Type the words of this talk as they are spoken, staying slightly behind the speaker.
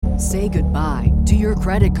Say goodbye to your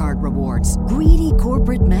credit card rewards. Greedy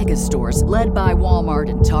corporate mega stores, led by Walmart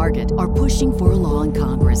and Target, are pushing for a law in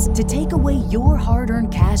Congress to take away your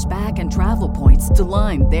hard-earned cash back and travel points to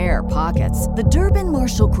line their pockets. The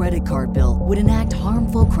Durbin-Marshall credit card bill would enact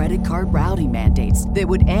harmful credit card routing mandates that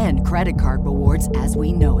would end credit card rewards as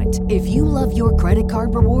we know it. If you love your credit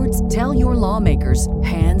card rewards, tell your lawmakers,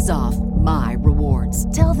 hands off my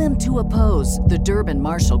rewards. Tell them to oppose the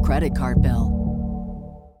Durbin-Marshall credit card bill.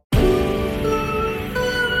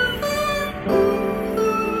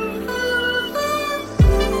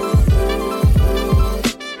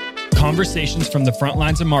 Conversations from the front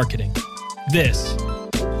lines of marketing. This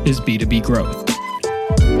is B2B Growth.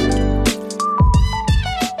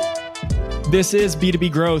 This is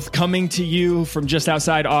B2B Growth coming to you from just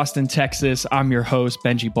outside Austin, Texas. I'm your host,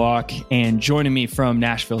 Benji Block, and joining me from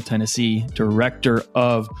Nashville, Tennessee, Director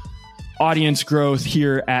of Audience Growth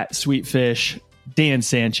here at Sweetfish, Dan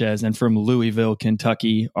Sanchez, and from Louisville,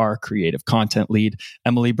 Kentucky, our Creative Content Lead,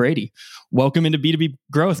 Emily Brady. Welcome into B2B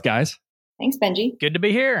Growth, guys. Thanks, Benji. Good to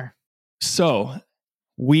be here. So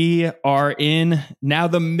we are in now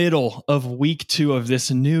the middle of week 2 of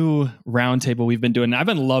this new roundtable we've been doing. I've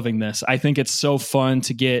been loving this. I think it's so fun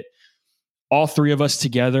to get all three of us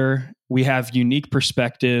together. We have unique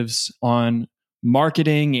perspectives on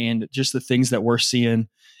marketing and just the things that we're seeing,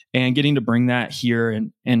 and getting to bring that here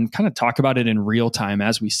and kind of talk about it in real time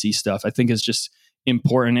as we see stuff, I think is just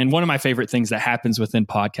important. And one of my favorite things that happens within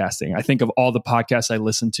podcasting, I think of all the podcasts I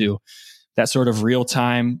listen to, that sort of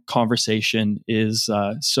real-time conversation is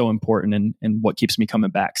so important and what keeps me coming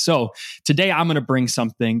back. So today I'm going to bring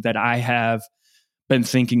something that I have been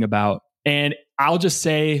thinking about. And I'll just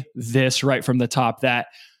say this right from the top, that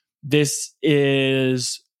this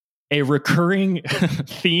is a recurring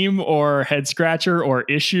theme or head scratcher or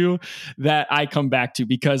issue that I come back to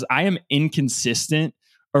because I am inconsistent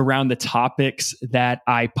around the topics that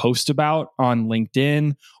I post about on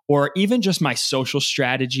LinkedIn or even just my social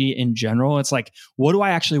strategy in general. It's like, what do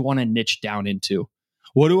I actually want to niche down into?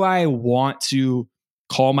 What do I want to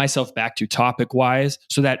call myself back to topic wise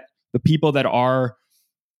so that the people that are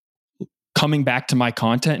coming back to my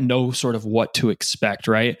content know sort of what to expect,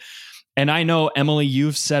 right? And I know, Emily,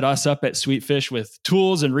 you've set us up at Sweetfish with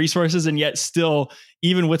tools and resources, and yet still,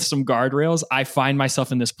 even with some guardrails, I find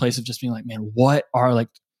myself in this place of just being like, man, what are like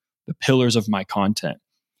the pillars of my content?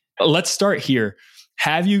 Let's start here.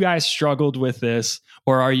 Have you guys struggled with this,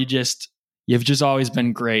 or are you've just always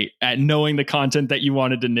been great at knowing the content that you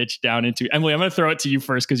wanted to niche down into? Emily, I'm going to throw it to you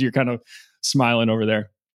first because you're kind of smiling over there.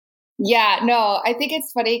 Yeah, no, I think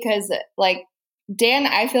it's funny because like Dan,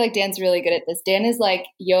 I feel like Dan's really good at this. Dan is like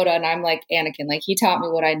Yoda and I'm like Anakin. Like he taught me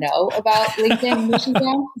what I know about LinkedIn niching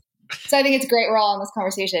down. So I think it's great we're all in this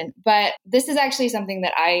conversation. But this is actually something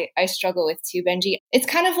that I struggle with too, Benji. It's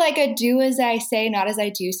kind of like a do as I say, not as I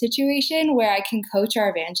do situation where I can coach our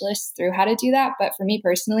evangelists through how to do that. But for me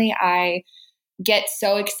personally, I get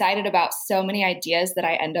so excited about so many ideas that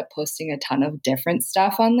I end up posting a ton of different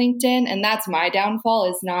stuff on LinkedIn. And that's my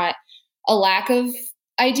downfall, is not a lack of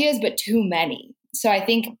ideas, but too many. So I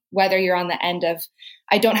think whether you're on the end of,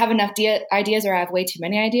 I don't have enough ideas or I have way too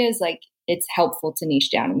many ideas, like it's helpful to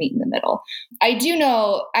niche down and meet in the middle. I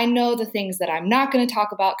know the things that I'm not going to talk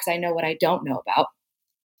about because I know what I don't know about.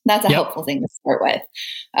 That's a helpful thing to start with,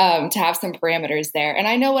 to have some parameters there. And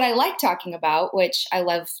I know what I like talking about, which I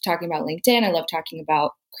love talking about LinkedIn. I love talking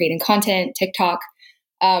about creating content, TikTok.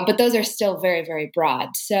 But those are still very, very broad.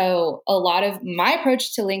 So a lot of my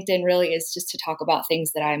approach to LinkedIn really is just to talk about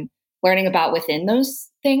things that I'm learning about within those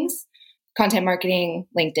things: content marketing,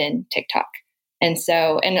 LinkedIn, TikTok. And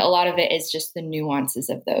a lot of it is just the nuances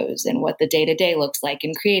of those and what the day-to-day looks like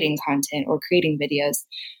in creating content or creating videos.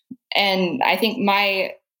 And I think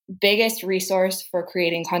my biggest resource for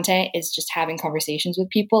creating content is just having conversations with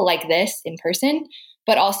people like this in person,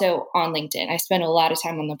 but also on LinkedIn. I spend a lot of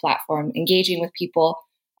time on the platform engaging with people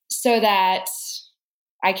so that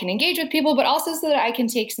I can engage with people, but also so that I can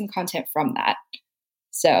take some content from that.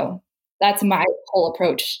 So that's my whole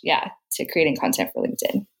approach, to creating content for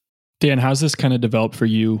LinkedIn. Dan, how's this kind of developed for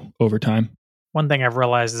you over time? One thing I've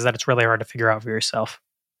realized is that it's really hard to figure out for yourself.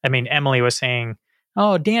 I mean, Emily was saying,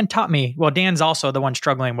 oh, Dan taught me. Well, Dan's also the one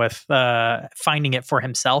struggling with finding it for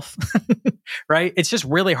himself, right? It's just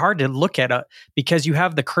really hard to look at it because you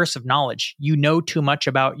have the curse of knowledge. You know too much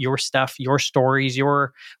about your stuff, your stories,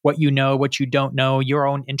 what you know, what you don't know, your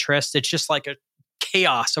own interests. It's just like a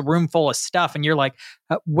chaos, a room full of stuff. And you're like,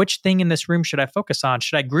 which thing in this room should I focus on?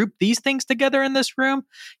 Should I group these things together in this room?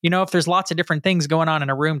 You know, if there's lots of different things going on in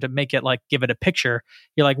a room to make it like, give it a picture,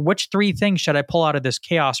 you're like, which 3 things should I pull out of this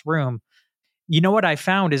chaos room? you know what I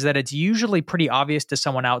found is that it's usually pretty obvious to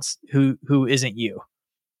someone else who isn't you.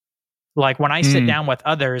 Like when I sit down with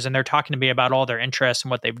others and they're talking to me about all their interests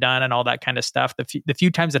and what they've done and all that kind of stuff, the few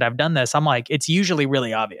times that I've done this, I'm like, it's usually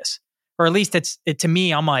really obvious. Or at least to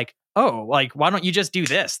me, I'm like, oh, like, why don't you just do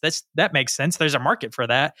this? That makes sense. There's a market for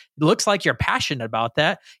that. It looks like you're passionate about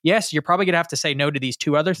that. Yes, you're probably going to have to say no to these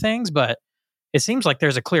 2 other things, but it seems like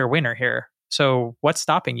there's a clear winner here. So what's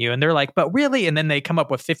stopping you? And they're like, but really? And then they come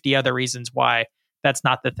up with 50 other reasons why that's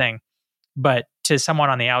not the thing. But to someone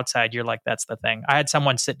on the outside, you're like, that's the thing. I had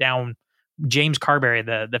someone sit down, James Carberry,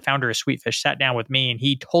 the founder of Sweetfish, sat down with me and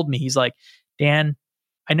he told me, he's like, Dan,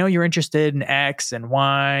 I know you're interested in X and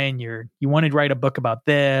Y and you wanted to write a book about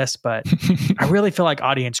this, but I really feel like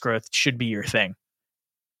audience growth should be your thing.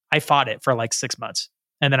 I fought it for like 6 months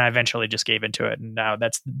and then I eventually just gave into it. And now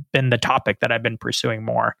that's been the topic that I've been pursuing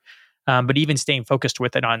more. But even staying focused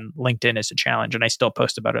with it on LinkedIn is a challenge, and I still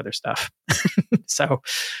post about other stuff. So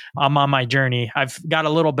I'm on my journey. I've got a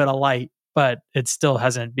little bit of light, but it still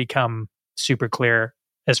hasn't become super clear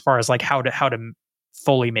as far as like how to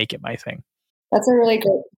fully make it my thing. That's a really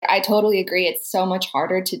good. I totally agree. It's so much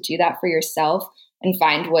harder to do that for yourself and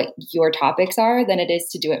find what your topics are than it is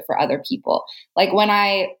to do it for other people. Like when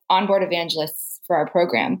I onboard evangelists for our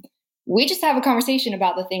program, we just have a conversation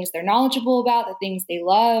about the things they're knowledgeable about, the things they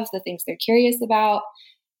love, the things they're curious about.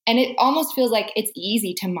 And it almost feels like it's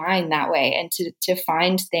easy to mine that way and to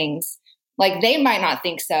find things like they might not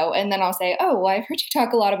think so. And then I'll say, oh, well, I've heard you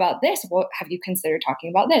talk a lot about this. What have you considered talking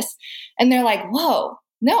about this? And they're like, whoa,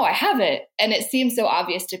 no, I haven't. And it seems so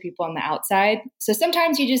obvious to people on the outside. So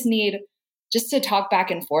sometimes you just need to talk back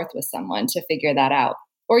and forth with someone to figure that out.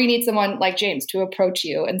 Or you need someone like James to approach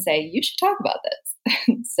you and say, you should talk about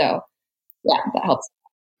this. So yeah, that helps.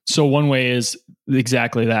 So one way is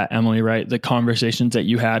exactly that, Emily, right? The conversations that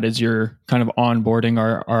you had as you're kind of onboarding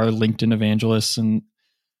our LinkedIn evangelists and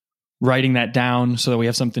writing that down so that we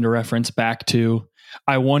have something to reference back to.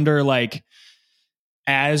 I wonder, like,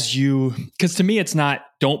 because to me, it's not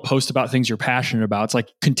don't post about things you're passionate about. It's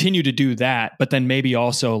like continue to do that, but then maybe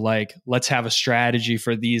also like, let's have a strategy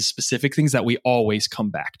for these specific things that we always come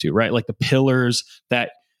back to, right? Like the pillars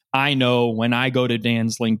that I know when I go to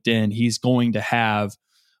Dan's LinkedIn, he's going to have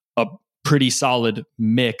a pretty solid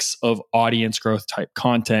mix of audience growth type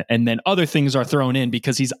content. And then other things are thrown in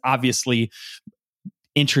because he's obviously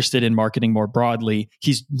interested in marketing more broadly.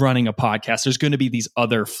 He's running a podcast. There's going to be these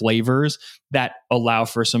other flavors that allow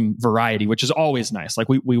for some variety, which is always nice. Like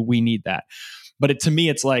we need that. But to me,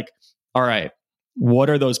 it's like, all right, what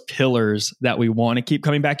are those pillars that we want to keep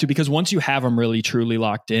coming back to? Because once you have them really truly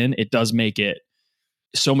locked in, it does make it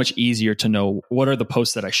so much easier to know what are the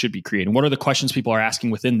posts that I should be creating? What are the questions people are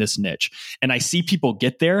asking within this niche? And I see people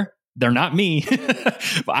get there. They're not me.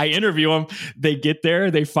 I interview them. They get there,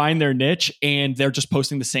 they find their niche, and they're just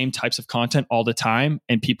posting the same types of content all the time.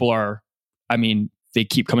 And people they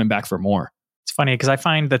keep coming back for more. It's funny because I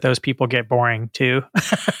find that those people get boring too.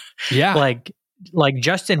 Yeah. Like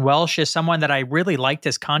Justin Welsh is someone that I really liked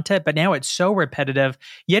his content, but now it's so repetitive,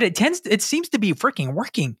 yet it seems to be freaking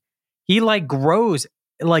working. He like grows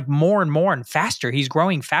like more and more and faster. He's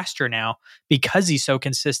growing faster now because he's so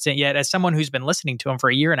consistent. Yet as someone who's been listening to him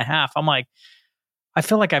for a year and a half, I'm like, I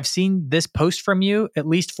feel like I've seen this post from you at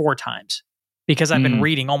least 4 times because I've been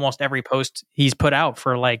reading almost every post he's put out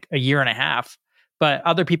for like a year and a half, but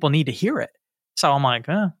other people need to hear it. So I'm like,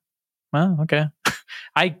 oh, well, okay.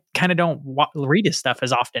 I kind of don't read his stuff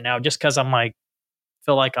as often now just because I'm like,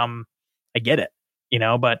 feel like I get it,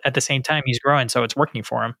 but at the same time he's growing. So it's working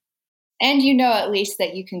for him. And at least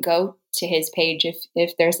that you can go to his page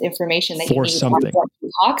if there's information that you need something what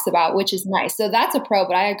he talks about, which is nice. So that's a pro,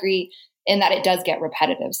 but I agree in that it does get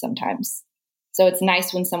repetitive sometimes. So it's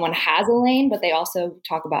nice when someone has a lane, but they also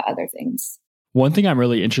talk about other things. One thing I'm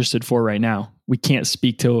really interested for right now, we can't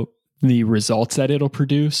speak to the results that it'll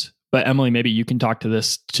produce, but Emily, maybe you can talk to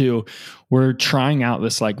this too. We're trying out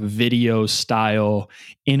this like video style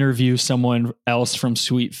interview someone else from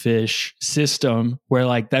Sweetfish system where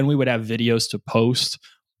like then we would have videos to post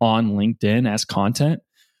on LinkedIn as content.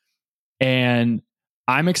 And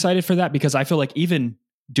I'm excited for that because I feel like even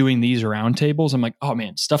doing these roundtables, I'm like, oh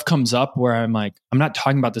man, stuff comes up where I'm like, I'm not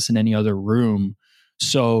talking about this in any other room.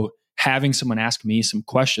 So having someone ask me some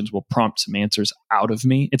questions will prompt some answers out of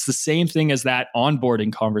me. It's the same thing as that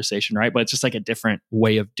onboarding conversation, right? But it's just like a different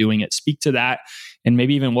way of doing it. Speak to that and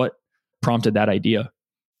maybe even what prompted that idea.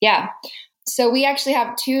 Yeah. So we actually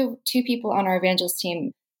have two people on our evangelist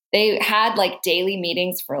team. They had like daily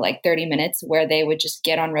meetings for like 30 minutes where they would just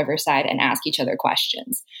get on Riverside and ask each other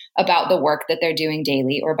questions about the work that they're doing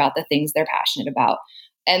daily or about the things they're passionate about.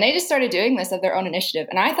 And they just started doing this of their own initiative.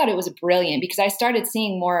 And I thought it was brilliant because I started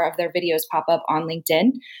seeing more of their videos pop up on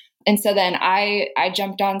LinkedIn. And so then I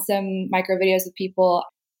jumped on some micro videos with people.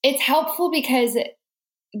 It's helpful because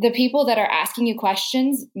the people that are asking you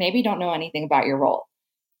questions maybe don't know anything about your role.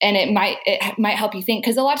 And it might help you think,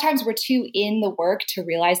 because a lot of times we're too in the work to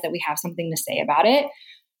realize that we have something to say about it.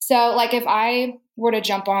 So like if I were to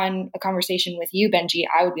jump on a conversation with you, Benji,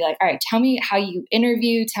 I would be like, all right, tell me how you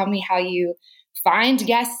interview. Tell me how you find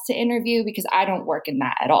guests to interview, because I don't work in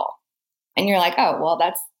that at all. And you're like, oh, well,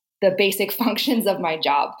 that's the basic functions of my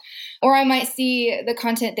job. Or I might see the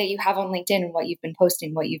content that you have on LinkedIn and what you've been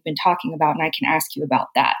posting, what you've been talking about, and I can ask you about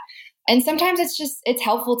that. And sometimes it's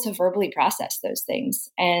helpful to verbally process those things.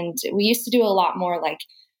 And we used to do a lot more, like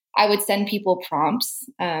I would send people prompts,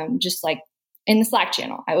 just like in the Slack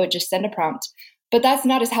channel, I would just send a prompt, but that's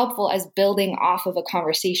not as helpful as building off of a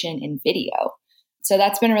conversation in video. So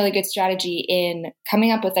that's been a really good strategy in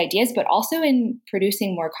coming up with ideas, but also in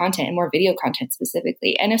producing more content and more video content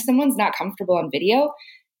specifically. And if someone's not comfortable on video,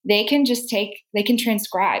 they can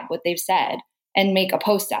transcribe what they've said and make a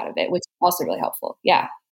post out of it, which is also really helpful. Yeah.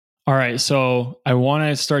 All right. So I want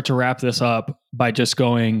to start to wrap this up by just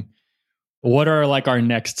going, what are like our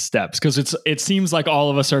next steps? Because it seems like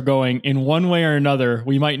all of us are going in one way or another.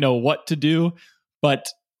 We might know what to do, but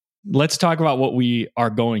let's talk about what we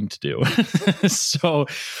are going to do. So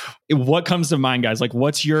what comes to mind, guys? Like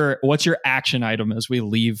what's your action item as we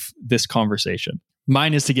leave this conversation?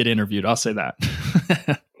 Mine is to get interviewed. I'll say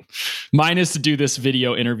that. Mine is to do this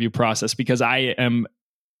video interview process, because I am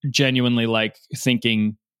genuinely like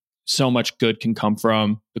thinking so much good can come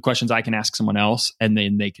from the questions I can ask someone else, and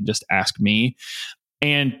then they can just ask me.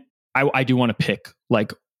 And I do want to pick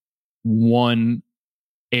like one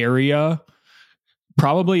area.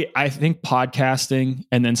 Probably, I think podcasting,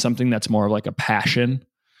 and then something that's more of like a passion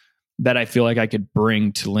that I feel like I could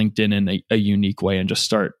bring to LinkedIn in a unique way and just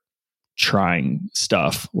start trying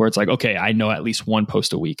stuff where it's like, okay, I know at least one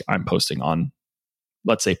post a week I'm posting on,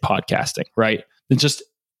 let's say, podcasting, right? Then just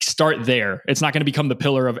start there. It's not going to become the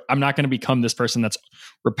pillar of, I'm not going to become this person that's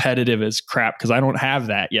repetitive as crap, because I don't have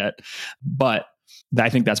that yet. But I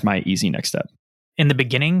think that's my easy next step. In the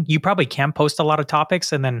beginning, you probably can post a lot of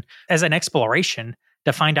topics, and then as an exploration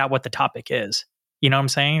to find out what the topic is. You know what I'm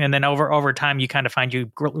saying? And then over time, you kind of find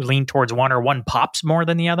you lean towards one, or one pops more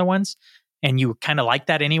than the other ones. And you kind of like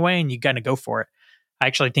that anyway, and you kind of go for it. I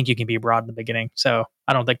actually think you can be broad in the beginning. So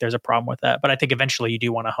I don't think there's a problem with that. But I think eventually you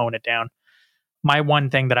do want to hone it down. My one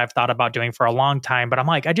thing that I've thought about doing for a long time, but I'm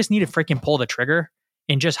like, I just need to freaking pull the trigger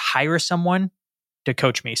and just hire someone to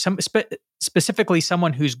coach me. Specifically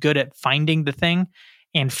someone who's good at finding the thing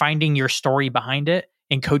and finding your story behind it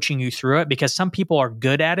and coaching you through it. Because some people are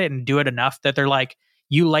good at it and do it enough that they're like,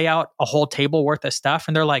 you lay out a whole table worth of stuff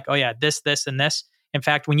and they're like, oh yeah, this, and this. In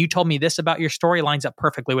fact, when you told me this about your story, lines up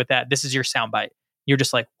perfectly with that. This is your soundbite. You're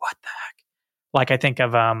just like, what the heck? Like I think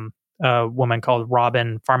of a woman called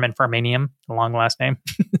Robin Farmanium, a long last name.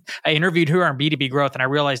 I interviewed her on B2B growth, and I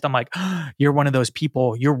realized I'm like, oh, you're one of those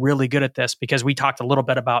people. You're really good at this, because we talked a little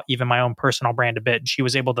bit about even my own personal brand a bit. And she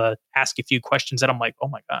was able to ask a few questions that I'm like, oh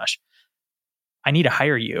my gosh, I need to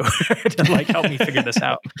hire you to like help me figure this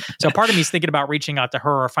out. So part of me is thinking about reaching out to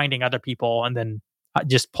her or finding other people, and then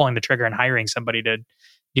just pulling the trigger and hiring somebody to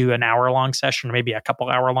do an hour-long session, or maybe a couple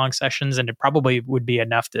hour-long sessions. And it probably would be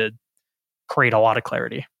enough to create a lot of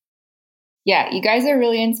clarity. Yeah, you guys are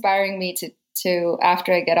really inspiring me to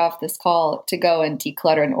after I get off this call, to go and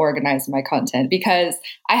declutter and organize my content, because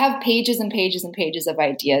I have pages and pages and pages of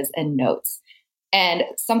ideas and notes. And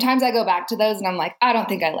sometimes I go back to those and I'm like, I don't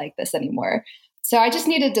think I like this anymore. So I just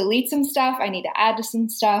need to delete some stuff. I need to add to some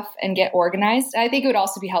stuff and get organized. I think it would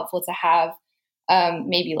also be helpful to have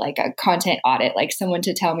maybe like a content audit, like someone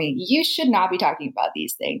to tell me, you should not be talking about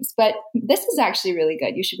these things, but this is actually really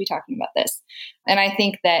good. You should be talking about this. And I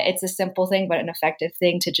think that it's a simple thing, but an effective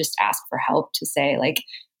thing to just ask for help, to say like,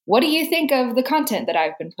 what do you think of the content that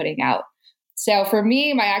I've been putting out? So for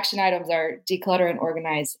me, my action items are declutter and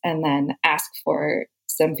organize, and then ask for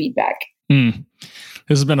some feedback. This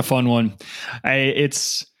has been a fun one.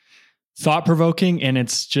 It's thought-provoking, and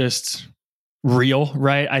it's just real,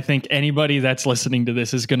 right? I think anybody that's listening to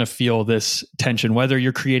this is going to feel this tension, whether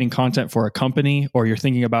you're creating content for a company or you're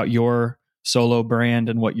thinking about your solo brand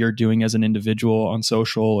and what you're doing as an individual on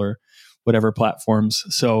social or whatever platforms.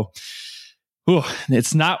 So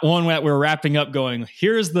it's not one that we're wrapping up going,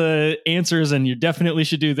 here's the answers and you definitely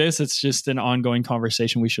should do this. It's just an ongoing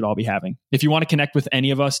conversation we should all be having. If you want to connect with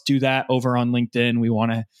any of us, do that over on LinkedIn. We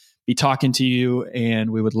want to be talking to you,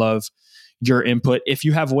 and we would love your input. If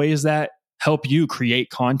you have ways that help you create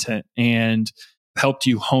content and helped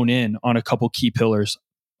you hone in on a couple key pillars,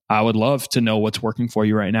 I would love to know what's working for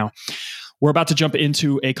you right now. We're about to jump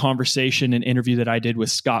into a conversation, an interview that I did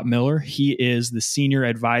with Scott Miller. He is the Senior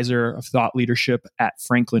Advisor of Thought Leadership at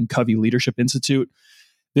Franklin Covey Leadership Institute.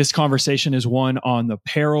 This conversation is one on the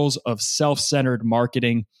perils of self-centered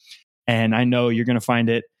marketing, and I know you're going to find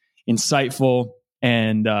it insightful,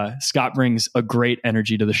 and Scott brings a great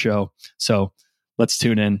energy to the show. So let's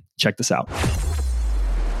tune in. Check this out.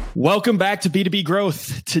 Welcome back to B2B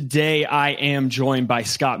Growth. Today, I am joined by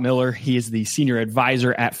Scott Miller. He is the Senior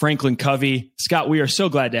Advisor at Franklin Covey. Scott, we are so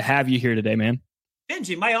glad to have you here today, man.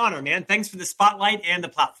 Benji, my honor, man. Thanks for the spotlight and the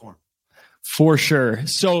platform. For sure.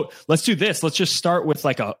 So let's do this. Let's just start with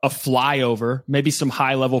like a flyover, maybe some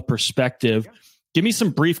high-level perspective. Yeah. Give me some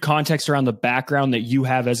brief context around the background that you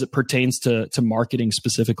have as it pertains to marketing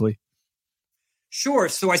specifically. Sure.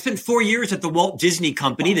 So I spent 4 years at the Walt Disney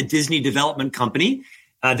Company, the Disney Development Company.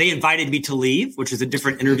 They invited me to leave, which is a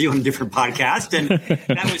different interview on a different podcast. And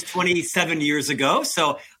that was 27 years ago.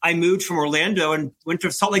 So I moved from Orlando and went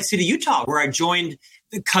to Salt Lake City, Utah, where I joined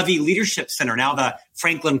the Covey Leadership Center, now the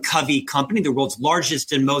Franklin Covey Company, the world's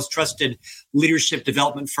largest and most trusted leadership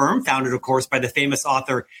development firm, founded, of course, by the famous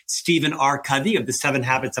author Stephen R. Covey of The 7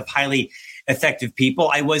 Habits of Highly Effective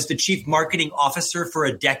People. I was the chief marketing officer for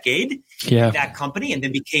a decade at that company and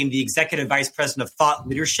then became the executive vice president of thought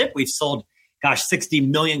leadership. We've sold 60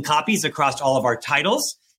 million copies across all of our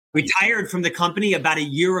titles. Retired from the company about a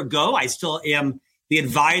year ago. I still am the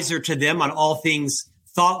advisor to them on all things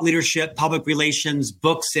thought leadership, public relations,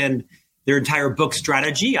 books, and their entire book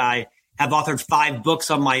strategy. I have authored 5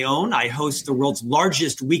 books on my own. I host the world's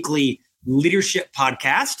largest weekly leadership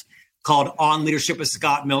podcast called On Leadership with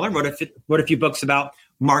Scott Miller. Wrote a few books about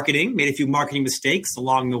marketing, made a few marketing mistakes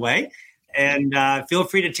along the way. And feel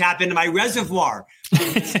free to tap into my reservoir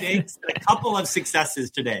of mistakes and a couple of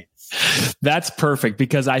successes today. That's perfect,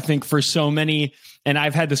 because I think for so many, and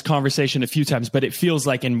I've had this conversation a few times, but it feels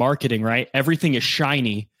like in marketing, right? Everything is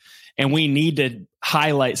shiny and we need to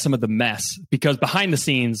highlight some of the mess, because behind the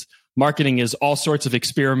scenes, marketing is all sorts of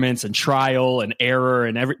experiments and trial and error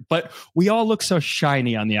but we all look so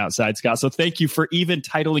shiny on the outside, Scott. So thank you for even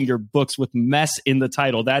titling your books with mess in the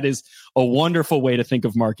title. That is a wonderful way to think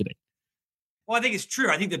of marketing. Well, I think it's true.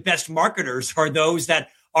 I think the best marketers are those that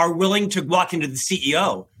are willing to walk into the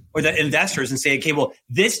CEO or the investors and say, okay, well,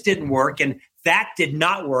 this didn't work and that did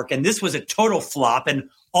not work. And this was a total flop. And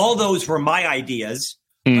all those were my ideas.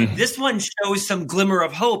 But this one shows some glimmer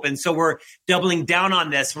of hope. And so we're doubling down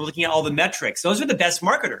on this. We're looking at all the metrics. Those are the best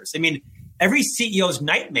marketers. I mean, every CEO's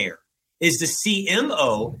nightmare is the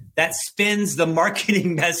CMO that spins the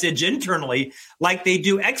marketing message internally like they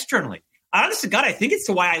do externally. Honest to God, I think it's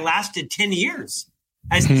why I lasted 10 years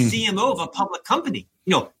as the CMO of a public company,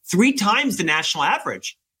 3 times the national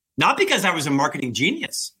average. Not because I was a marketing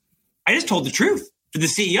genius. I just told the truth to the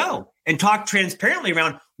CEO and talked transparently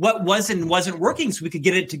around what was and wasn't working so we could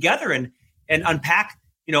get it together and unpack,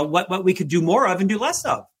 what we could do more of and do less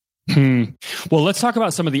of. Well, let's talk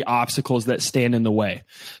about some of the obstacles that stand in the way.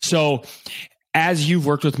 So as you've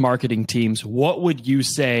worked with marketing teams, what would you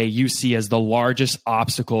say you see as the largest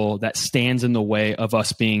obstacle that stands in the way of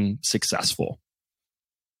us being successful?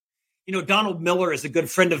 Donald Miller is a good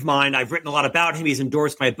friend of mine. I've written a lot about him. He's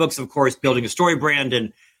endorsed my books, of course, Building a Story Brand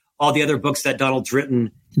and all the other books that Donald's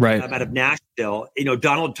written out of Nashville.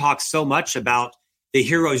 Donald talks so much about the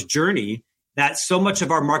hero's journey that so much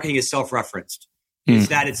of our marketing is self-referenced. Is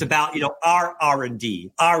that it's about, our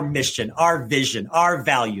R&D, our mission, our vision, our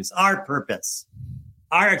values, our purpose,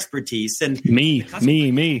 our expertise. And me.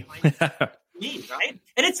 Me, right?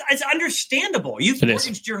 And it's understandable. You've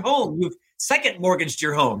mortgaged your home. You've second mortgaged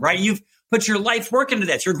your home, right? You've put your life work into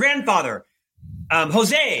this. Your grandfather,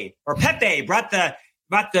 Jose or Pepe, brought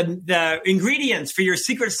the ingredients for your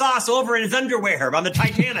secret sauce over in his underwear on the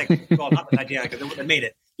Titanic. Well, not the Titanic, because they made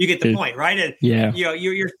it. You get the point, right? And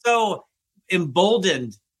you're so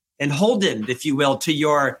emboldened and holden, if you will, to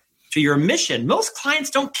your mission. Most clients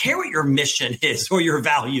don't care what your mission is or your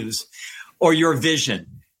values or your vision.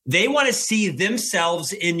 They want to see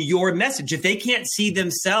themselves in your message. If they can't see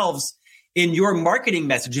themselves in your marketing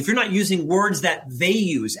message, if you're not using words that they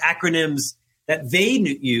use, acronyms that they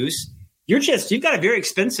use, you've got a very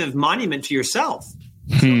expensive monument to yourself.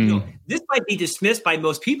 So, this might be dismissed by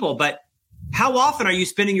most people, but how often are you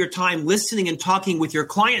spending your time listening and talking with your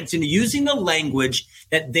clients and using the language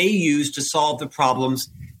that they use to solve the problems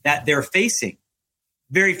that they're facing?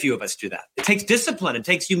 Very few of us do that. It takes discipline. It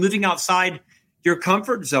takes you moving outside your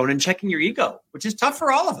comfort zone and checking your ego, which is tough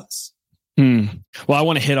for all of us. Well, I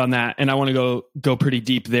want to hit on that, and I want to go pretty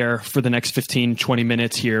deep there for the next 15, 20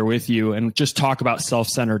 minutes here with you and just talk about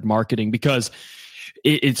self-centered marketing, because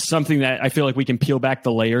it's something that I feel like we can peel back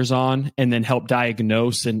the layers on and then help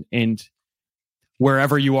diagnose and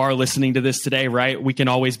wherever you are listening to this today, right? We can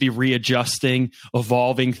always be readjusting,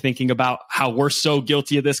 evolving, thinking about how we're so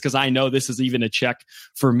guilty of this because I know this is even a check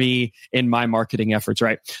for me in my marketing efforts,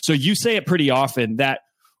 right? So you say it pretty often that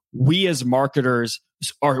we as marketers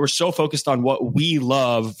we're so focused on what we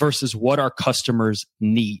love versus what our customers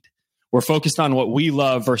need. We're focused on what we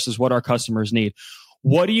love versus what our customers need.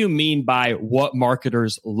 What do you mean by what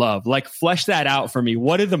marketers love? Like, flesh that out for me.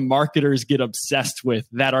 What do the marketers get obsessed with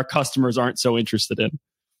that our customers aren't so interested in?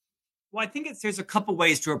 Well, I think there's a couple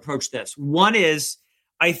ways to approach this. One is,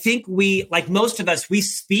 I think we, like most of us, we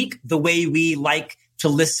speak the way we like to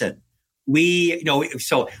listen.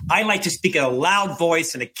 So I like to speak at a loud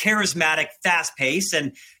voice and a charismatic, fast pace,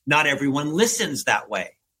 and not everyone listens that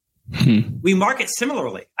way. We market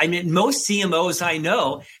similarly. I mean, most CMOs I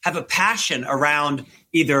know have a passion around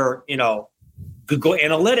either, Google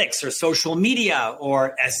Analytics or social media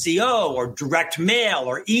or SEO or direct mail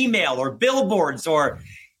or email or billboards or,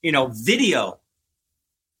 video.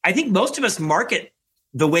 I think most of us market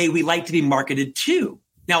the way we like to be marketed too.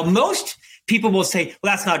 Now, most people will say,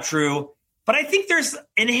 well, that's not true. But I think there's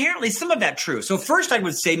inherently some of that true. So first, I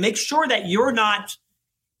would say make sure that you're not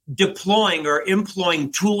deploying or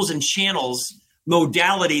employing tools and channels,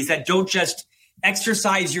 modalities that don't just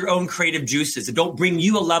exercise your own creative juices, that don't bring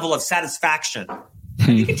you a level of satisfaction. I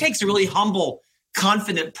think it takes a really humble,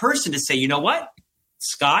 confident person to say, you know what,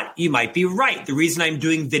 Scott, you might be right. The reason I'm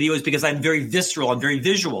doing video is because I'm very visceral, I'm very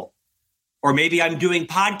visual. Or maybe I'm doing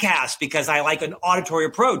podcasts because I like an auditory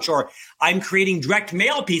approach, or I'm creating direct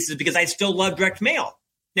mail pieces because I still love direct mail.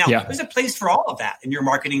 Now, there's a place for all of that in your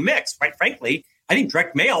marketing mix. Quite frankly, I think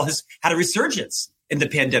direct mail has had a resurgence in the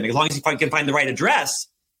pandemic. As long as you can find the right address,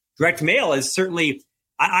 direct mail is certainly,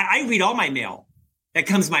 I read all my mail that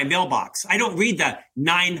comes in my mailbox. I don't read the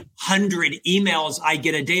 900 emails I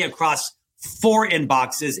get a day across 4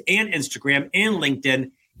 inboxes and Instagram and LinkedIn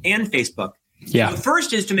and Facebook. Yeah. So the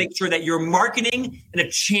first is to make sure that you're marketing in a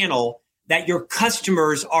channel that your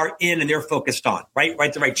customers are in and they're focused on, right?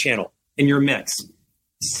 Right, the right channel in your mix.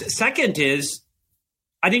 Second is,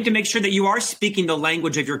 I think, to make sure that you are speaking the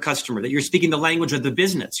language of your customer, that you're speaking the language of the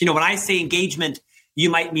business. When I say engagement,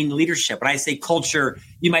 you might mean leadership. When I say culture,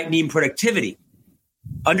 you might mean productivity.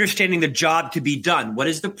 Understanding the job to be done. What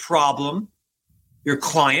is the problem your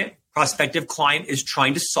client, prospective client, is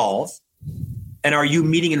trying to solve? And are you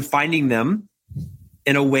meeting and finding them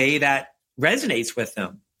in a way that resonates with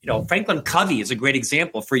them? Franklin Covey is a great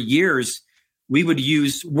example. For years, we would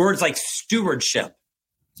use words like stewardship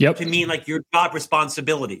to mean like your job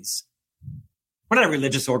responsibilities. We're not a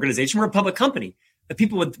religious organization. We're a public company. But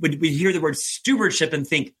people would hear the word stewardship and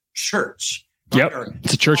think church. Right?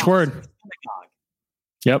 It's a church word.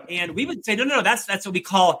 Synagogue. And we would say, no, that's what we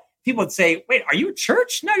call, people would say, wait, are you a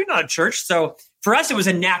church? No, you're not a church. So for us, it was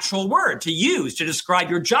a natural word to use to describe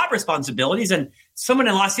your job responsibilities. And someone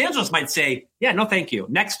in Los Angeles might say, yeah, no, thank you.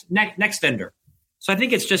 Next vendor. So I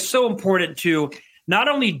think it's just so important to not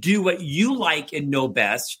only do what you like and know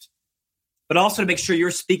best, but also to make sure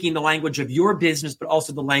you're speaking the language of your business, but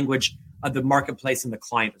also the language of the marketplace and the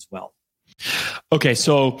client as well. Okay,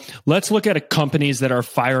 so let's look at companies that are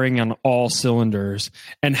firing on all cylinders,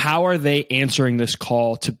 and how are they answering this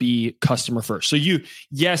call to be customer first? So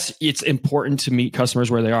yes, it's important to meet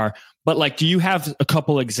customers where they are, but do you have a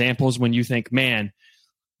couple examples when you think, man,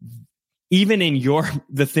 even in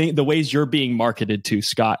the ways you're being marketed to,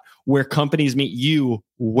 Scott, where companies meet you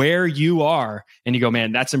where you are, and you go,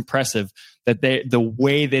 man, that's impressive that the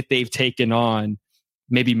way that they've taken on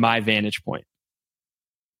maybe my vantage point.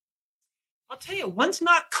 I'll tell you, one's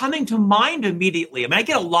not coming to mind immediately. I mean, I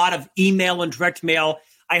get a lot of email and direct mail.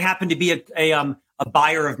 I happen to be a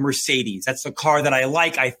buyer of Mercedes. That's the car that I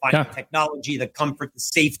like. I find the technology, the comfort, the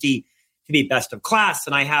safety to be best of class.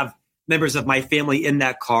 And I have members of my family in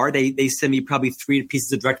that car. They send me probably 3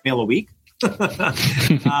 pieces of direct mail a week.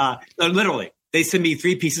 Literally, they send me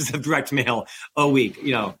 3 pieces of direct mail a week,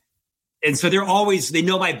 And so they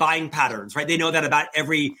know my buying patterns, right? They know that about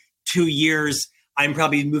every 2 years, I'm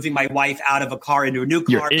probably moving my wife out of a car into a new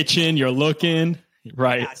car. You're itching, you're looking,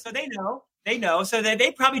 right? Yeah, so they know. So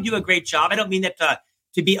they probably do a great job. I don't mean that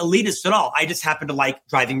to be elitist at all. I just happen to like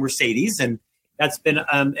driving Mercedes, and that's been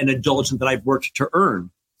an indulgence that I've worked to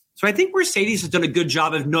earn. So I think Mercedes has done a good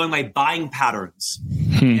job of knowing my buying patterns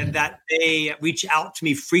and that they reach out to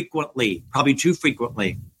me frequently, probably too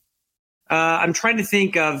frequently. I'm trying to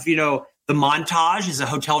think of, the Montage is a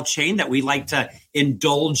hotel chain that we like to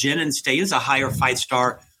indulge in and stay as a higher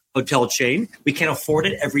 5-star hotel chain. We can't afford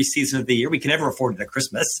it every season of the year. We can never afford it at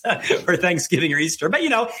Christmas or Thanksgiving or Easter. But,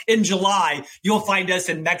 in July, you'll find us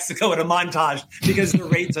in Mexico at a Montage because the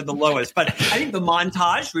rates are the lowest. But I think the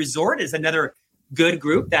Montage Resort is another good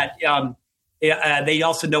group that they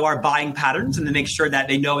also know our buying patterns, and they make sure that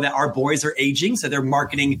they know that our boys are aging. So they're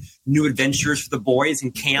marketing new adventures for the boys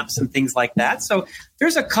and camps and things like that. So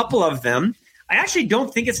there's a couple of them. I actually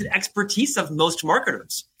don't think it's an expertise of most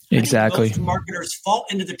marketers. Exactly. Most marketers fall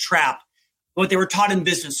into the trap, what they were taught in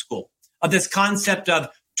business school, of this concept of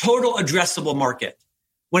total addressable market.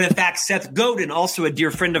 When in fact, Seth Godin, also a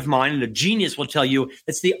dear friend of mine and a genius, will tell you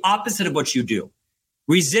it's the opposite of what you do.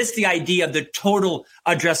 Resist the idea of the total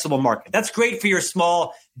addressable market. That's great for your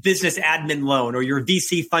small business admin loan or your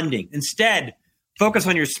VC funding. Instead, focus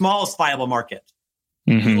on your smallest viable market.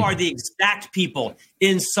 Mm-hmm. You are the exact people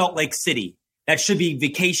in Salt Lake City that should be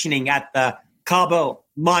vacationing at the Cabo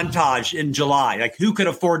Montage in July. Like, who could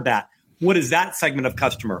afford that? What is that segment of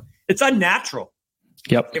customer? It's unnatural.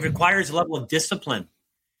 Yep. It requires a level of discipline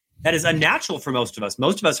that is unnatural for most of us.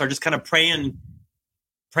 Most of us are just kind of praying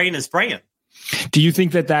and spraying. Do you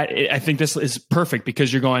think that I think this is perfect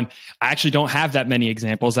because you're going, I actually don't have that many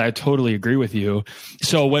examples. I totally agree with you.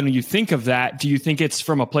 So when you think of that, do you think it's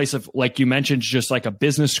from a place of, like you mentioned, just like a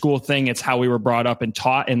business school thing? It's how we were brought up and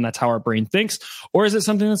taught, and that's how our brain thinks? Or is it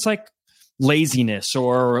something that's like laziness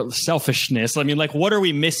or selfishness? I mean, like, what are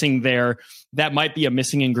we missing there that might be a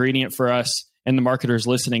missing ingredient for us and the marketers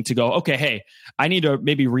listening to go, okay, hey, I need to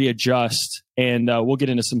maybe readjust, and we'll get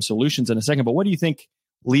into some solutions in a second. But what do you think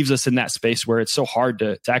leaves us in that space where it's so hard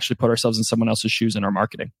to actually put ourselves in someone else's shoes in our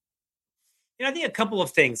marketing? I think a couple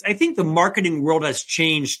of things. I think the marketing world has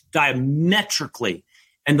changed diametrically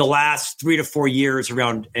in the last 3 to 4 years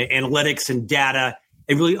around analytics and data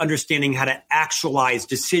and really understanding how to actualize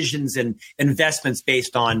decisions and investments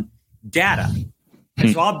based on data.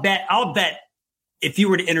 And so I'll bet if you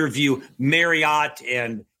were to interview Marriott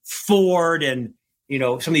and Ford and,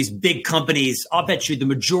 some of these big companies, I'll bet you the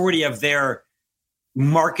majority of their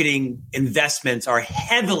marketing investments are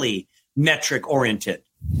heavily metric oriented.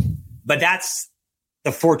 But that's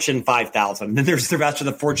the Fortune 5,000. Then there's the rest of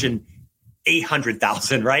the Fortune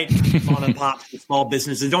 800,000, right? Mom and pop, small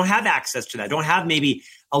businesses don't have access to that. Don't have maybe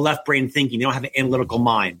a left brain thinking. They don't have an analytical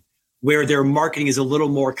mind where their marketing is a little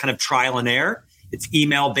more kind of trial and error. It's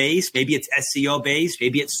email based. Maybe it's SEO based.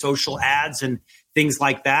 Maybe it's social ads and things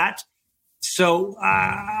like that. So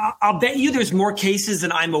I'll bet you there's more cases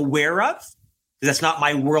than I'm aware of. That's not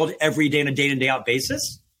my world every day on a day-in, day-out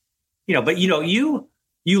basis. But you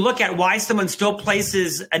look at why someone still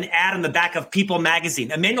places an ad on the back of People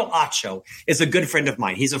magazine. Emmanuel Acho is a good friend of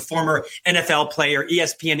mine. He's a former NFL player,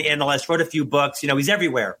 ESPN analyst, wrote a few books. He's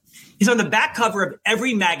everywhere. He's on the back cover of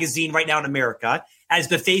every magazine right now in America as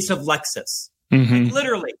the face of Lexus. Mm-hmm. Like,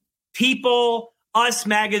 literally, People, Us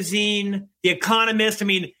Magazine, The Economist. I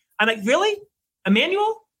mean, I'm like, really?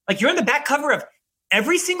 Emmanuel? Like, you're on the back cover of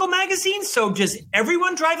every single magazine? So does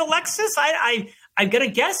everyone drive a Lexus? I'm going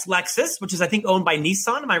to guess Lexus, which is, I think, owned by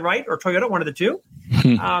Nissan. Am I right? Or Toyota, one of the two.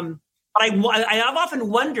 But I've often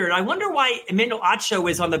wondered, I wonder why Emmanuel Acho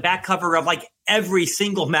is on the back cover of like every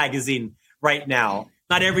single magazine right now.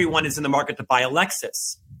 Not everyone is in the market to buy a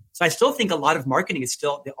Lexus. So I still think a lot of marketing is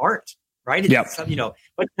still the art, right? Yep.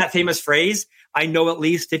 What's that famous phrase? I know at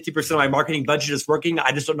least 50% of my marketing budget is working.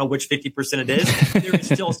 I just don't know which 50% it is. There is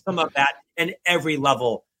still some of that in every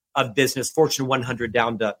level of business, Fortune 100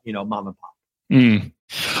 down to, mom and pop. Mm.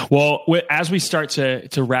 Well, as we start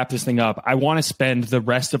to wrap this thing up, I want to spend the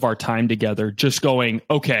rest of our time together just going,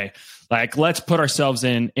 okay, like, let's put ourselves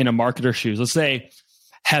in a marketer's shoes. Let's say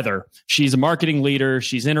Heather, she's a marketing leader.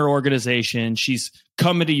 She's in her organization. She's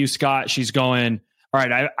coming to you, Scott. She's going, all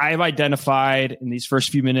right, I've identified in these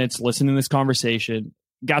first few minutes, listening to this conversation,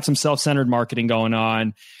 got some self-centered marketing going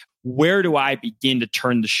on. Where do I begin to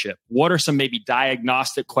turn the ship? What are some maybe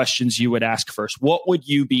diagnostic questions you would ask first? What would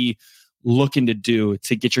you be looking to do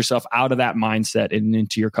to get yourself out of that mindset and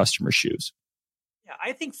into your customer's shoes? Yeah,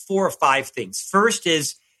 I think 4 or 5 things. First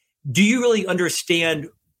is, do you really understand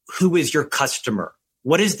who is your customer?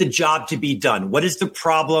 What is the job to be done? What is the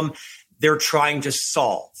problem they're trying to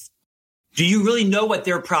solve? Do you really know what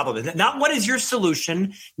their problem is? Not what is your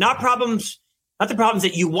solution, not the problems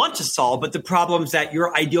that you want to solve, but the problems that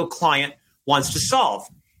your ideal client wants to solve.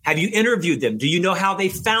 Have you interviewed them? Do you know how they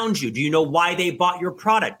found you? Do you know why they bought your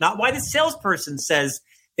product? Not why the salesperson says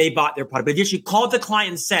they bought their product, but if you called the client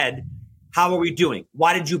and said, how are we doing?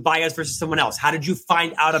 Why did you buy us versus someone else? How did you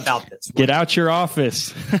find out about this? Get out your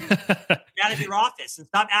office. Get out of your office and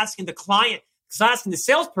stop asking the client, stop asking the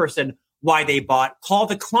salesperson why they bought. Call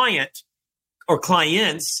the client or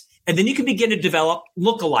clients And then you can begin to develop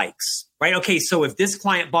lookalikes, right? Okay, so if this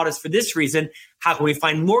client bought us for this reason, how can we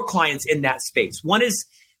find more clients in that space? One is,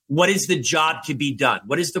 what is the job to be done?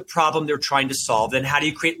 What is the problem they're trying to solve? Then how do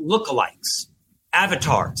you create lookalikes,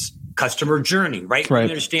 avatars, customer journey, right? Right. You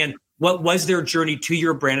understand what was their journey to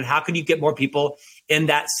your brand and how can you get more people in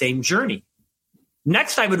that same journey?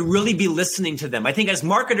 Next, I would really be listening to them. I think as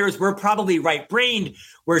marketers, we're probably right-brained.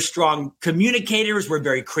 We're strong communicators. We're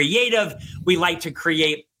very creative. We like to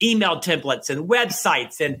create email templates and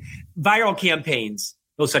websites and viral campaigns.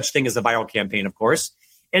 No such thing as a viral campaign, of course.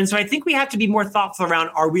 And so I think we have to be more thoughtful around,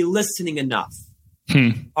 are we listening enough?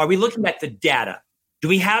 Are we looking at the data? Do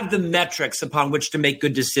we have the metrics upon which to make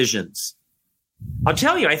good decisions? I'll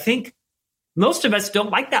tell you, I think most of us don't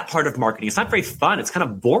like that part of marketing. It's not very fun. It's kind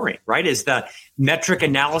of boring, right? Is the metric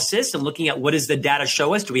analysis and looking at what does the data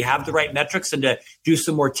show us? Do we have the right metrics and to do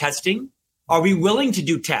some more testing? Are we willing to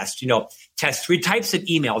do tests? Test 3 types of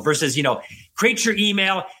email versus, create your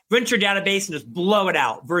email, rent your database and just blow it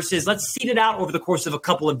out versus let's seed it out over the course of a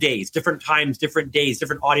couple of days, different times, different days,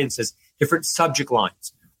 different audiences, different subject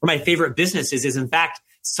lines. One of my favorite businesses is in fact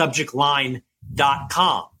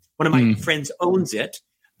subjectline.com. One of my friends owns it.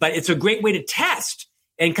 But it's a great way to test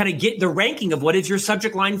and kind of get the ranking of what is your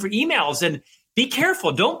subject line for emails. And be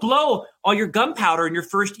careful. Don't blow all your gunpowder in your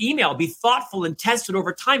first email. Be thoughtful and test it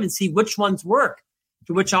over time and see which ones work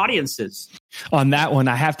to which audiences. On that one,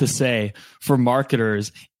 I have to say, for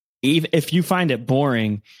marketers, even if you find it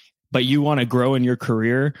boring, but you want to grow in your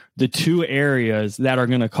career, the 2 areas that are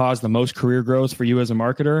going to cause the most career growth for you as a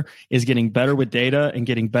marketer is getting better with data and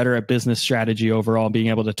getting better at business strategy overall, being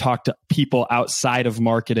able to talk to people outside of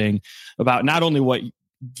marketing about not only what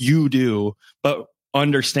you do, but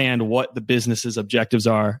understand what the business's objectives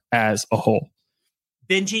are as a whole.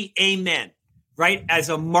 Benji, amen. Right? As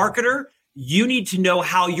a marketer, you need to know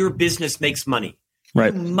how your business makes money.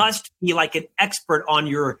 Right. You must be like an expert on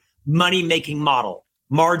your money-making model.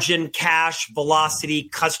 Margin, cash, velocity,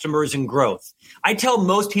 customers, and growth. I tell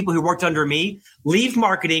most people who worked under me, leave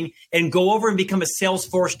marketing and go over and become a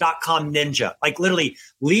Salesforce.com ninja. Like literally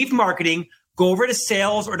leave marketing, go over to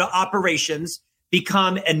sales or to operations,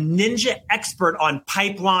 become a ninja expert on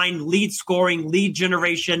pipeline, lead scoring, lead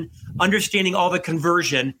generation, understanding all the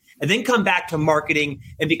conversion, and then come back to marketing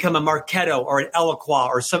and become a Marketo or an Eloqua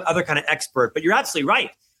or some other kind of expert. But you're absolutely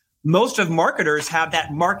right. Most of marketers have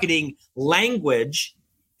that marketing language.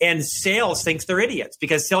 And sales thinks they're idiots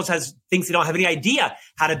because sales thinks they don't have any idea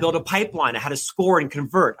how to build a pipeline, how to score and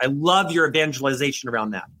convert. I love your evangelization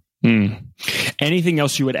around that. Anything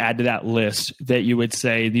else you would add to that list that you would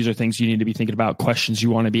say these are things you need to be thinking about, questions you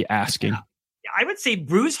want to be asking? Yeah, I would say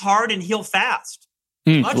bruise hard and heal fast.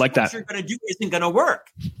 Much like what that. you're going to do isn't going to work.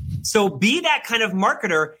 So be that kind of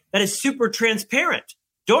marketer that is super transparent.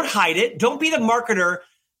 Don't hide it. Don't be the marketer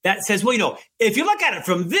that says, well, if you look at it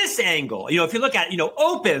from this angle, if you look at,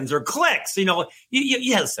 opens or clicks, you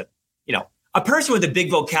listen, a person with a big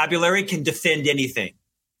vocabulary can defend anything.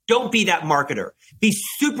 Don't be that marketer. Be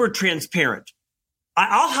super transparent.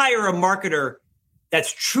 I'll hire a marketer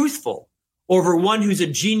that's truthful over one who's a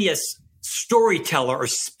genius storyteller or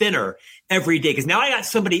spinner every day. Because now I got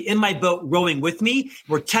somebody in my boat rowing with me.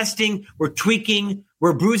 We're testing, we're tweaking,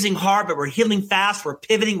 we're bruising hard, but we're healing fast. We're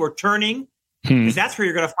pivoting, we're turning. Because that's where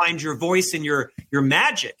you're going to find your voice and your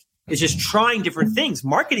magic is just trying different things.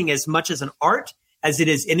 Marketing as much as an art as it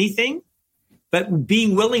is anything, but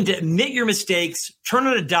being willing to admit your mistakes, turn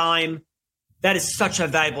on a dime, that is such a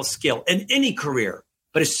valuable skill in any career,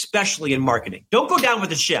 but especially in marketing. Don't go down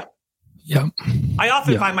with the ship. Yeah. I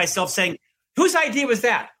often find myself saying, whose idea was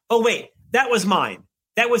that? Oh, wait, that was mine.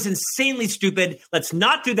 That was insanely stupid. Let's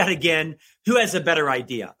not do that again. Who has a better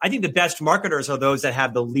idea? I think the best marketers are those that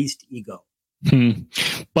have the least ego.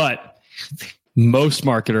 But most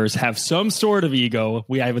marketers have some sort of ego.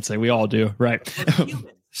 I would say we all do, right?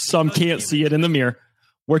 Some can't see it in the mirror.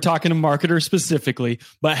 We're talking to marketers specifically,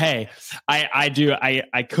 but hey,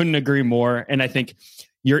 I couldn't agree more. And I think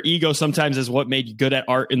your ego sometimes is what made you good at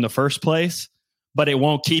art in the first place, but it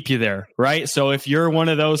won't keep you there, right? So if you're one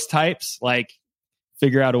of those types,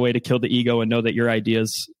 figure out a way to kill the ego and know that your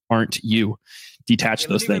ideas aren't you. Detach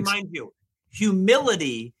those things. Let me remind you,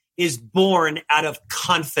 humility is born out of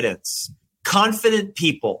confidence. Confident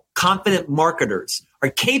people, confident marketers are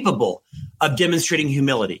capable of demonstrating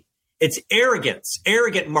humility. It's arrogance.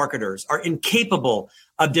 Arrogant marketers are incapable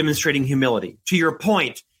of demonstrating humility. To your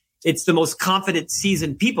point, it's the most confident,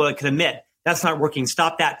 seasoned people that can admit that's not working.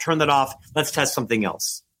 Stop that. Turn that off. Let's test something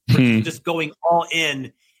else. Just going all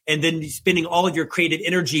in and then spending all of your creative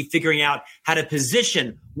energy figuring out how to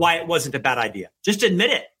position why it wasn't a bad idea. Just admit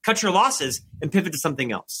it, cut your losses, and pivot to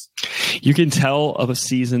something else. You can tell of a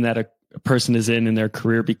season that a person is in their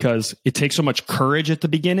career because it takes so much courage at the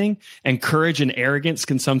beginning, and courage and arrogance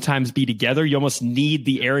can sometimes be together. You almost need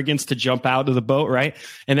the arrogance to jump out of the boat, right?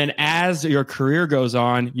 And then as your career goes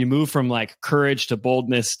on, you move from like courage to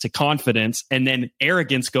boldness to confidence, and then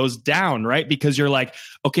arrogance goes down, right? Because you're like,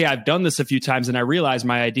 okay, I've done this a few times and I realize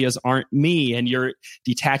my ideas aren't me, and you're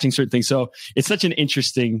detaching certain things. So it's such an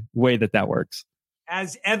interesting way that works.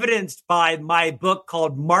 As evidenced by my book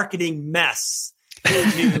called Marketing Mess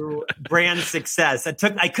to Brand Success.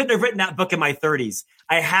 I couldn't have written that book in my 30s.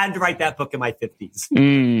 I had to write that book in my 50s.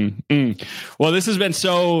 Well, this has been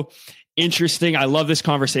so interesting. I love this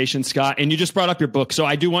conversation, Scott. And you just brought up your book. So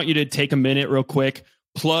I do want you to take a minute real quick,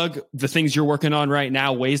 plug the things you're working on right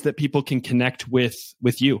now, ways that people can connect with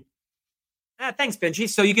you. Thanks, Benji.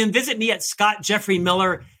 So you can visit me at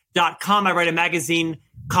scottjeffreymiller.com. I write a magazine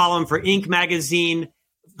column for Inc. magazine,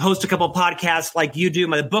 host a couple of podcasts like you do.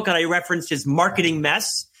 My book that I referenced is Marketing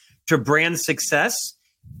Mess to Brand Success.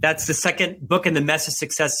 That's the second book in the Mess of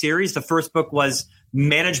Success series. The first book was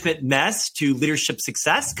Management Mess to Leadership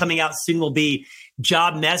Success. Coming out soon will be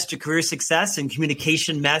Job Mess to Career Success and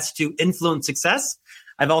Communication Mess to Influence Success.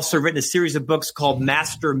 I've also written a series of books called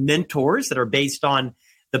Master Mentors that are based on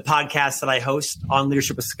the podcast that I host on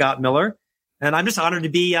Leadership with Scott Miller. And I'm just honored to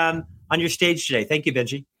be on your stage today. Thank you,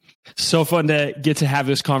 Benji. So fun to get to have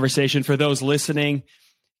this conversation. For those listening,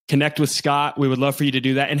 connect with Scott. We would love for you to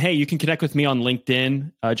do that. And hey, you can connect with me on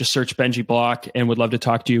LinkedIn. Just search Benji Block, and would love to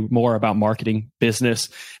talk to you more about marketing, business,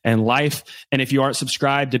 and life. And if you aren't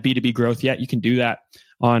subscribed to B2B Growth yet, you can do that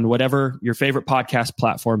on whatever your favorite podcast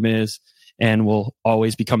platform is. And we'll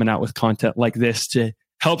always be coming out with content like this to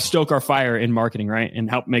help stoke our fire in marketing, right? And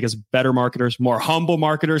help make us better marketers, more humble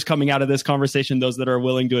marketers coming out of this conversation, those that are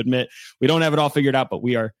willing to admit we don't have it all figured out, but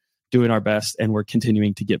we are doing our best and we're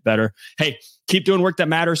continuing to get better. Hey, keep doing work that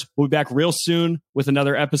matters. We'll be back real soon with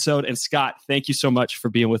another episode. And Scott, thank you so much for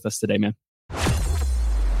being with us today, man.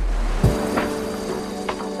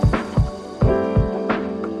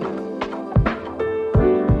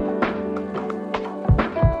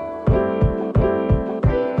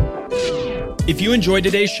 If you enjoyed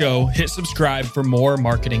today's show, hit subscribe for more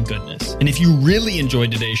marketing goodness. And if you really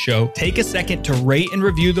enjoyed today's show, take a second to rate and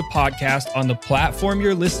review the podcast on the platform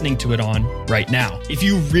you're listening to it on right now. If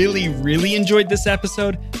you really, really enjoyed this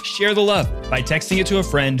episode, share the love by texting it to a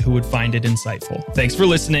friend who would find it insightful. Thanks for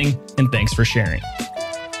listening, and thanks for sharing.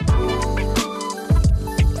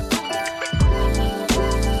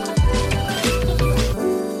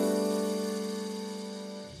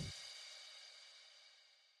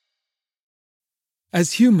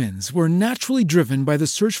 As humans, we're naturally driven by the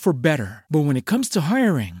search for better. But when it comes to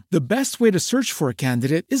hiring, the best way to search for a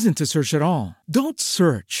candidate isn't to search at all. Don't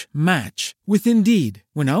search, match with Indeed.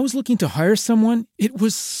 When I was looking to hire someone, it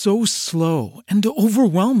was so slow and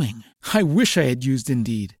overwhelming. I wish I had used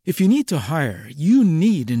Indeed. If you need to hire, you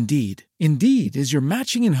need Indeed. Indeed is your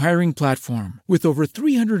matching and hiring platform with over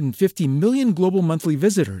 350 million global monthly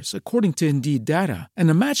visitors, according to Indeed data, and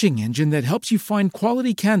a matching engine that helps you find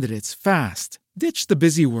quality candidates fast. Ditch the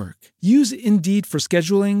busy work. Use Indeed for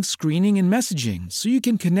scheduling, screening, and messaging so you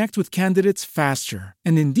can connect with candidates faster.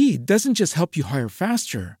 And Indeed doesn't just help you hire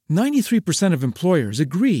faster. 93% of employers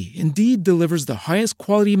agree Indeed delivers the highest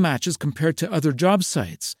quality matches compared to other job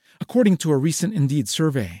sites, according to a recent Indeed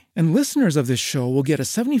survey. And listeners of this show will get a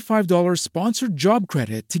 $75 sponsored job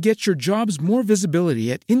credit to get your jobs more visibility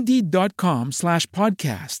at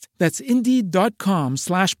Indeed.com/podcast. That's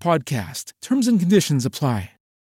Indeed.com/podcast. Terms and conditions apply.